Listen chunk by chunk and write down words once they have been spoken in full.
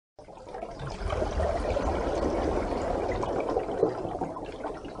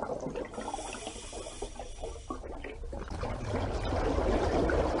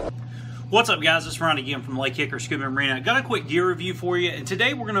What's up, guys? It's Ron again from LakeHickoryScuba and Marina. Got a quick gear review for you, and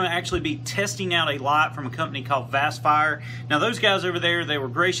today we're going to actually be testing out a light from a company called VastFire. Now, those guys over there, they were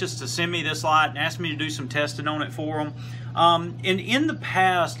gracious to send me this light and asked me to do some testing on it for them. And in the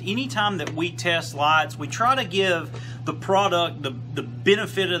past, anytime that we test lights, we try to give the product the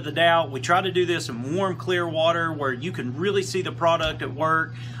benefit of the doubt. We try to do this in warm, clear water where you can really see the product at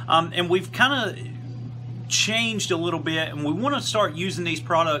work. And we've kind of changed a little bit, and we want to start using these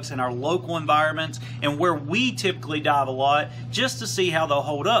products in our local environments and where we typically dive a lot, just to see how they'll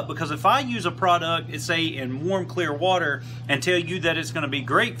hold up. Because if I use a product, say in warm, clear water, and tell you that it's going to be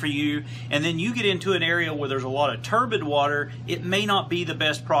great for you, and then you get into an area where there's a lot of turbid water, it may not be the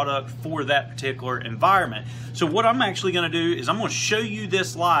best product for that particular environment. So what I'm actually going to do is I'm going to show you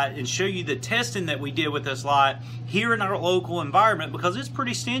this light and show you the testing that we did with this light here in our local environment, because it's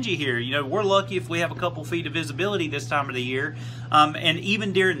pretty stingy here. You know, we're lucky if we have a couple feet of visibility this time of the year, and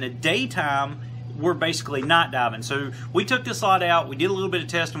even during the daytime we're basically night diving. So we took this light out, we did a little bit of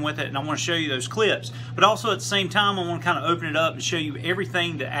testing with it, and I want to show you those clips, but also at the same time I want to kind of open it up and show you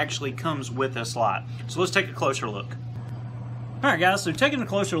everything that actually comes with this light. So let's take a closer look. Alright guys, so taking a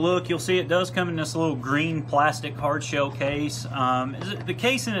closer look, you'll see it does come in this little green plastic hard shell case. The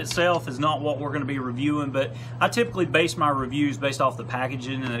case in itself is not what we're going to be reviewing, but I typically base my reviews based off the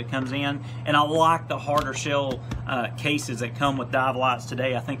packaging that it comes in, and I like the harder shell cases that come with dive lights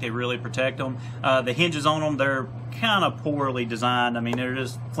today. I think they really protect them. The hinges on them, they're kind of poorly designed. I mean, they're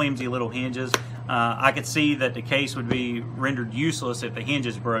just flimsy little hinges. I could see that the case would be rendered useless if the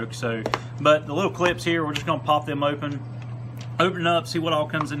hinges broke. But the little clips here, we're just going to pop them open it up, see what all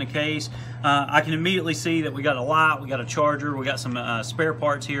comes in the case. I can immediately see that we got a light, we got a charger, we got some spare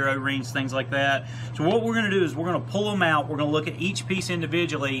parts here, O-rings, things like that. So what we're going to do is we're going to pull them out, we're going to look at each piece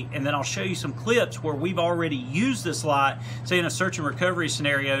individually, and then I'll show you some clips where we've already used this light, say in a search and recovery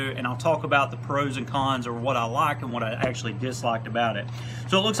scenario, and I'll talk about the pros and cons, or what I like and what I actually disliked about it.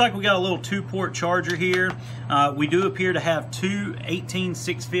 So it looks like we got a little 2-port charger here. We do appear to have two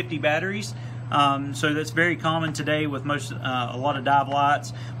 18650 batteries. So that's very common today with a lot of dive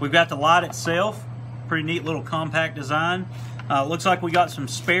lights. We've got the light itself, pretty neat little compact design. Looks like we got some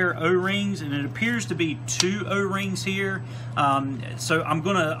spare O-rings, and it appears to be 2 O-rings here. So I'm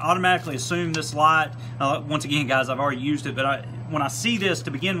going to automatically assume this light, once again guys, I've already used it, but when I see this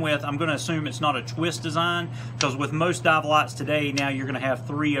to begin with, I'm going to assume it's not a twist design, because with most dive lights today, now you're going to have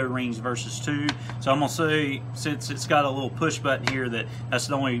 3 O-rings versus 2. So I'm going to say, since it's got a little push button here, that's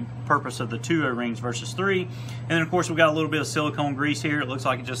the only purpose of the 2 O-rings versus 3. And then of course we've got a little bit of silicone grease here. It looks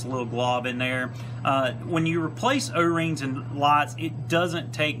like it's just a little glob in there. When you replace O-rings in lights, it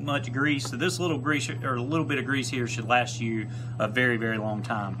doesn't take much grease, so this little grease, or a little bit of grease here, should last you a very, very long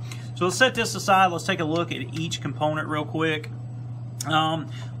time. So let's set this aside. Let's take a look at each component real quick.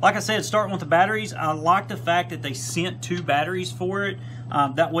 Like I said, starting with the batteries, I like the fact that they sent 2 batteries for it.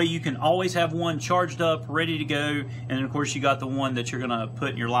 That way you can always have one charged up, ready to go, and then of course you got the one that you're going to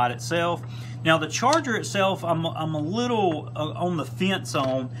put in your light itself. Now the charger itself, I'm a little on the fence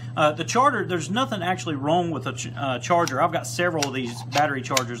on. The charger, there's nothing actually wrong with the charger. I've got several of these battery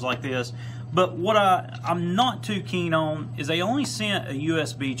chargers like this. But what I'm not too keen on is they only sent a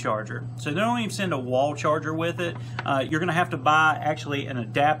USB charger. So they don't even send a wall charger with it. You're going to have to buy actually an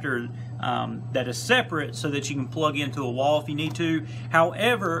adapter that is separate so that you can plug into a wall if you need to.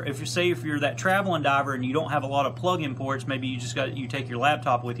 However, if you're that traveling diver and you don't have a lot of plug-in ports, maybe you take your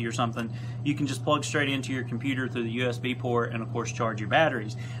laptop with you or something, you can just plug straight into your computer through the USB port and of course charge your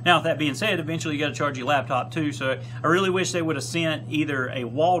batteries. Now with that being said, eventually you got to charge your laptop too, so I really wish they would have sent either a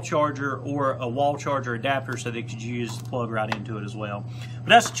wall charger or a wall charger adapter so they could use the plug right into it as well. But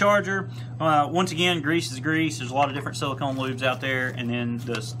that's the charger. Once again, grease is grease. There's a lot of different silicone lubes out there, and then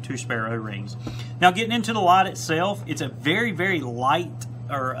the 2 spare O-rings. Now getting into the light itself, it's a very, very light,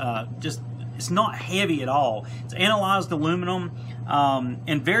 or it's not heavy at all. It's analyzed aluminum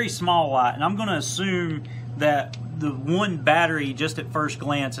and very small light, and I'm going to assume that the one battery just at first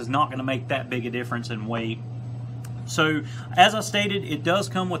glance is not going to make that big a difference in weight. So as I stated, it does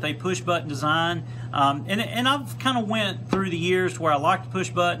come with a push button design, and I've kind of went through the years to where I like the push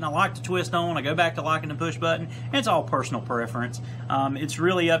button, I like to twist on, I go back to liking the push button, and it's all personal preference. It's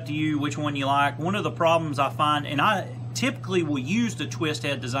really up to you which one you like. One of the problems I find, and I typically will use the twist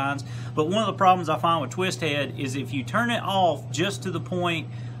head designs, but one of the problems I find with twist head is if you turn it off just to the point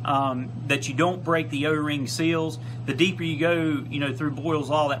that you don't break the O-ring seals, the deeper you go, through Boyle's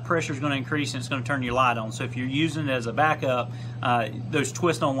Law, that pressure is going to increase and it's going to turn your light on. So if you're using it as a backup, those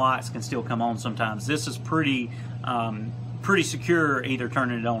twist-on lights can still come on sometimes. This is pretty pretty secure either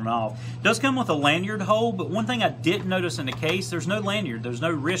turning it on and off. It does come with a lanyard hole, but one thing I didn't notice in the case, there's no lanyard. There's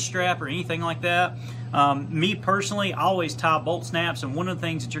no wrist strap or anything like that. Me personally, I always tie bolt snaps, and one of the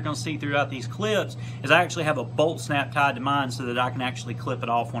things that you're going to see throughout these clips is I actually have a bolt snap tied to mine so that I can actually clip it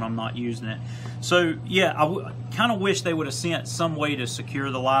off when I'm not using it. So yeah, I kind of wish they would have sent some way to secure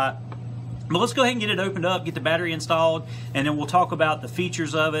the light. But let's go ahead and get it opened up, get the battery installed, and then we'll talk about the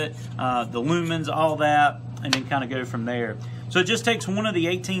features of it, the lumens, all that, and then kind of go from there. So it just takes one of the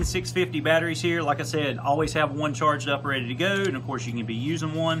 18650 batteries here. Like I said, always have one charged up ready to go, and of course you can be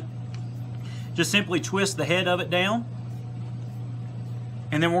using one. Just simply twist the head of it down,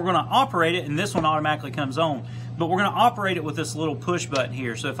 and then we're going to operate it, and this one automatically comes on. But we're going to operate it with this little push button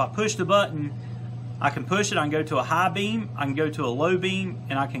here. So if I push the button, I can push it, I can go to a high beam, I can go to a low beam,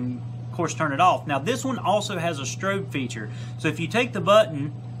 and I can, of course, turn it off. Now this one also has a strobe feature. So if you take the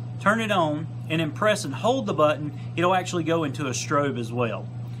button, turn it on, and then press and hold the button, it'll actually go into a strobe as well.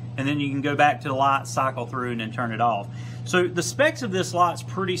 And then you can go back to the light, cycle through, and then turn it off. So the specs of this light's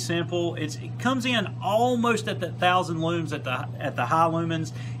pretty simple. It comes in almost at the 1,000 lums at the high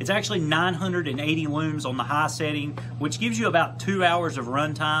lumens. It's actually 980 lums on the high setting, which gives you about 2 hours of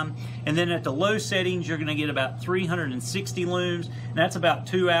run time. And then at the low settings, you're going to get about 360 lums, and that's about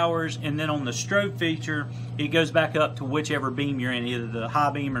 2 hours. And then on the strobe feature, it goes back up to whichever beam you're in, either the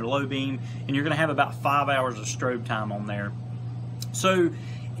high beam or the low beam, and you're going to have about 5 hours of strobe time on there. So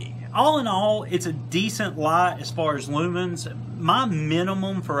all in all, it's a decent light as far as lumens. My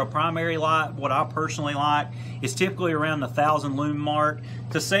minimum for a primary light, what I personally like, is typically around the 1,000 lumen mark.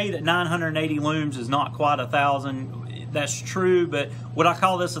 To say that 980 lums is not quite 1,000, that's true, but would I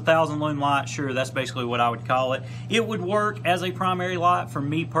call this a 1,000 lumen light? Sure, that's basically what I would call it. It would work as a primary light for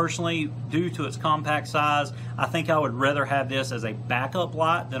me personally due to its compact size. I think I would rather have this as a backup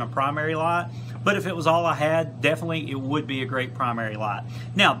light than a primary light. But if it was all I had, definitely it would be a great primary light.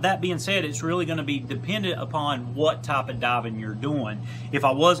 Now, that being said, it's really going to be dependent upon what type of diving you're doing. If I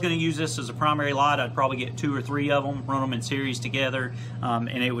was going to use this as a primary light, I'd probably get 2 or 3 of them, run them in series together, and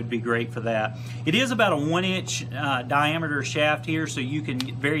it would be great for that. It is about a 1-inch diameter shaft here, so you can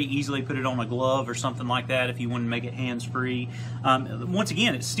very easily put it on a glove or something like that if you want to make it hands-free. Once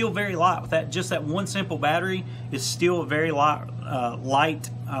again, it's still very light. With that, just that one simple battery, it's still a very light,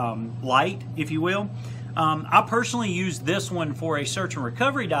 light, if you will. I personally used this one for a search and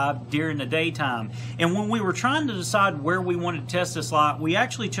recovery dive during the daytime, and when we were trying to decide where we wanted to test this light, we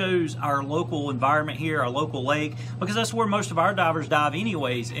actually chose our local environment here, our local lake, because that's where most of our divers dive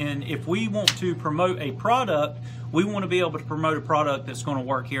anyways. And if we want to promote a product, we want to be able to promote a product that's going to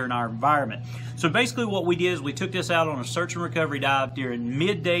work here in our environment. So basically what we did is we took this out on a search and recovery dive during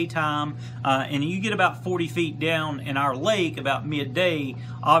midday time, and you get about 40 feet down in our lake about midday,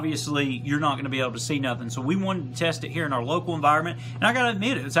 obviously you're not going to be able to see nothing. So we wanted to test it here in our local environment, and I got to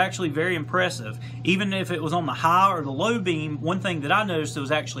admit, it was actually very impressive. Even if it was on the high or the low beam, one thing that I noticed, there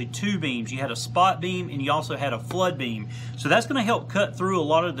was actually 2 beams. You had a spot beam and you also had a flood beam. So that's going to help cut through a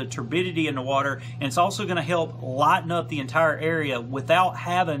lot of the turbidity in the water, and it's also going to help lighten up the entire area without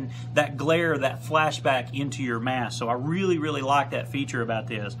having that glare, that flashback into your mask. So I really, really like that feature about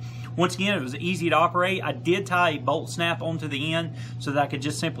this. Once again, it was easy to operate. I did tie a bolt snap onto the end so that I could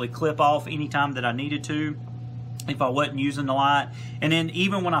just simply clip off anytime that I needed to if I wasn't using the light. And then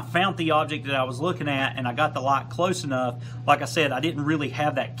even when I found the object that I was looking at and I got the light close enough, like I said, I didn't really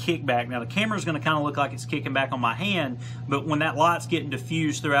have that kickback. Now the camera's going to kind of look like it's kicking back on my hand, but when that light's getting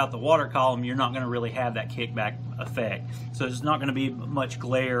diffused throughout the water column, you're not going to really have that kickback effect. So there's not going to be much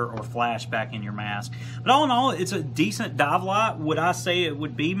glare or flashback in your mask. But all in all, it's a decent dive light. Would I say it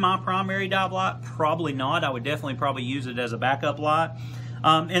would be my primary dive light? Probably not. I would definitely probably use it as a backup light.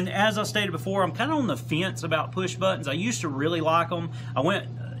 And as I stated before, I'm kind of on the fence about push buttons. I used to really like them.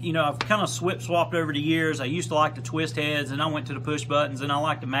 I've kind of swapped over the years. I used to like the twist heads, and I went to the push buttons, and I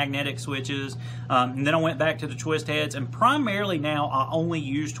like the magnetic switches, and then I went back to the twist heads, and primarily now I only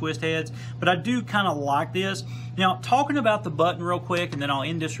use twist heads, but I do kind of like this. Now, talking about the button real quick, and then I'll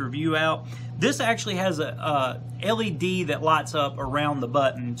end this review out. This actually has a LED that lights up around the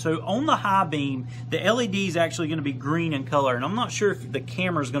button. So on the high beam, the LED is actually going to be green in color, and I'm not sure if the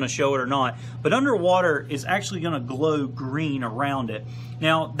camera is going to show it or not, but underwater it's actually going to glow green around it.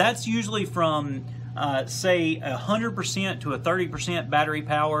 Now, that's usually from say 100% to a 30% battery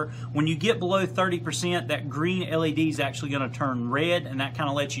power. When you get below 30%, that green LED is actually going to turn red, and that kind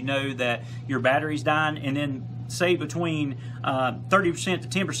of lets you know that your battery's dying. And then say between 30% to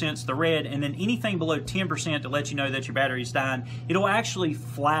 10% is the red, and then anything below 10% to let you know that your battery's dying, it'll actually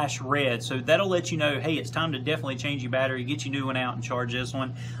flash red. So that'll let you know, hey, it's time to definitely change your battery, get your new one out and charge this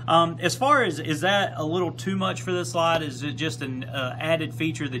one. As far as, is that a little too much for this light? Is it just an added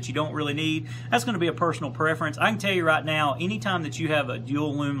feature that you don't really need? That's going to be a personal preference. I can tell you right now, anytime that you have a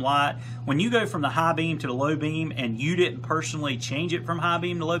dual lume light, when you go from the high beam to the low beam and you didn't personally change it from high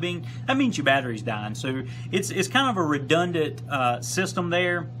beam to low beam, that means your battery's dying. So it's kind of a redundant system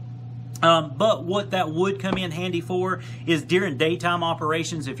there. But what that would come in handy for is during daytime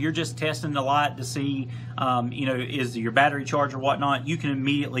operations, if you're just testing the light to see, you know, is your battery charged or whatnot, you can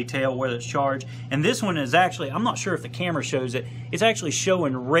immediately tell whether it's charged. And this one is actually, I'm not sure if the camera shows it, it's actually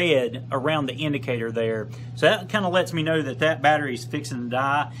showing red around the indicator there. So that kind of lets me know that that battery is fixing to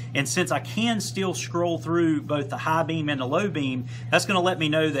die. And since I can still scroll through both the high beam and the low beam, that's going to let me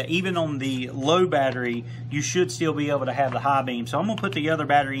know that even on the low battery, you should still be able to have the high beam. So I'm going to put the other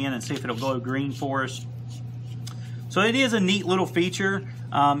battery in and see if it'll glow green for us. So it is a neat little feature.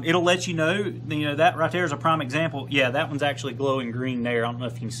 It'll let you know that right there is a prime example. Yeah, that one's actually glowing green there. I don't know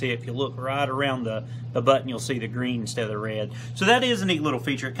if you can see it. If you look right around the button, you'll see the green instead of the red. So that is a neat little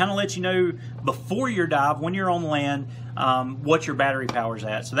feature. It kind of lets you know before your dive, when you're on land, what your battery power's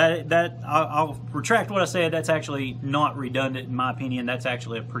at. So I'll retract what I said. That's actually not redundant in my opinion. That's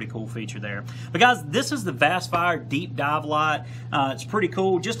actually a pretty cool feature there. But guys, this is the VastFire deep dive light. It's pretty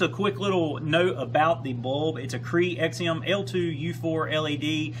cool. Just a quick little note about the bulb. It's a Hickory XM L2U4 LED.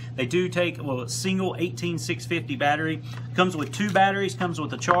 They do take a single 18650 battery. Comes with 2 batteries. Comes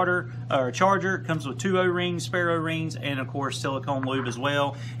with a charger. Comes with 2 O-rings, spare O-rings, and of course silicone lube as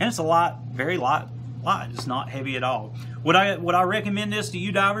well. And it's a light, very light. It's not heavy at all. Would I recommend this to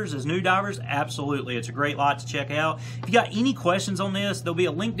you divers as new divers? Absolutely. It's a great light to check out. If you got any questions on this, there'll be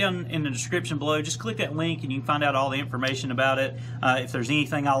a link down in the description below. Just click that link and you can find out all the information about it. If there's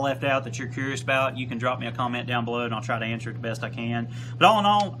anything I left out that you're curious about, you can drop me a comment down below and I'll try to answer it the best I can. But all in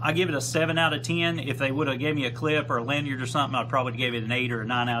all, I give it a 7 out of 10. If they would have gave me a clip or a lanyard or something, I'd probably give it an 8 or a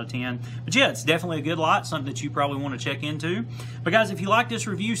 9 out of 10. But yeah, it's definitely a good light, something that you probably want to check into. But guys, if you like this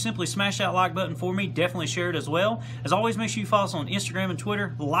review, simply smash that like button for me. Definitely share it as well. As always, make sure you follow us on Instagram and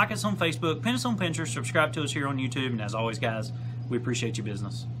Twitter, like us on Facebook, pin us on Pinterest, subscribe to us here on YouTube, and as always, guys, we appreciate your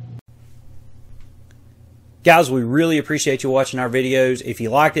business. Guys, we really appreciate you watching our videos. If you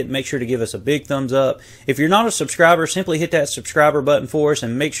liked it, make sure to give us a big thumbs up. If you're not a subscriber, simply hit that subscriber button for us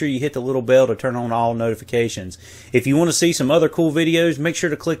and make sure you hit the little bell to turn on all notifications. If you want to see some other cool videos, make sure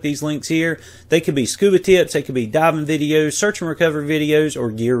to click these links here. They could be scuba tips, they could be diving videos, search and recovery videos,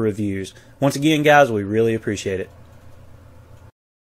 or gear reviews. Once again, guys, we really appreciate it.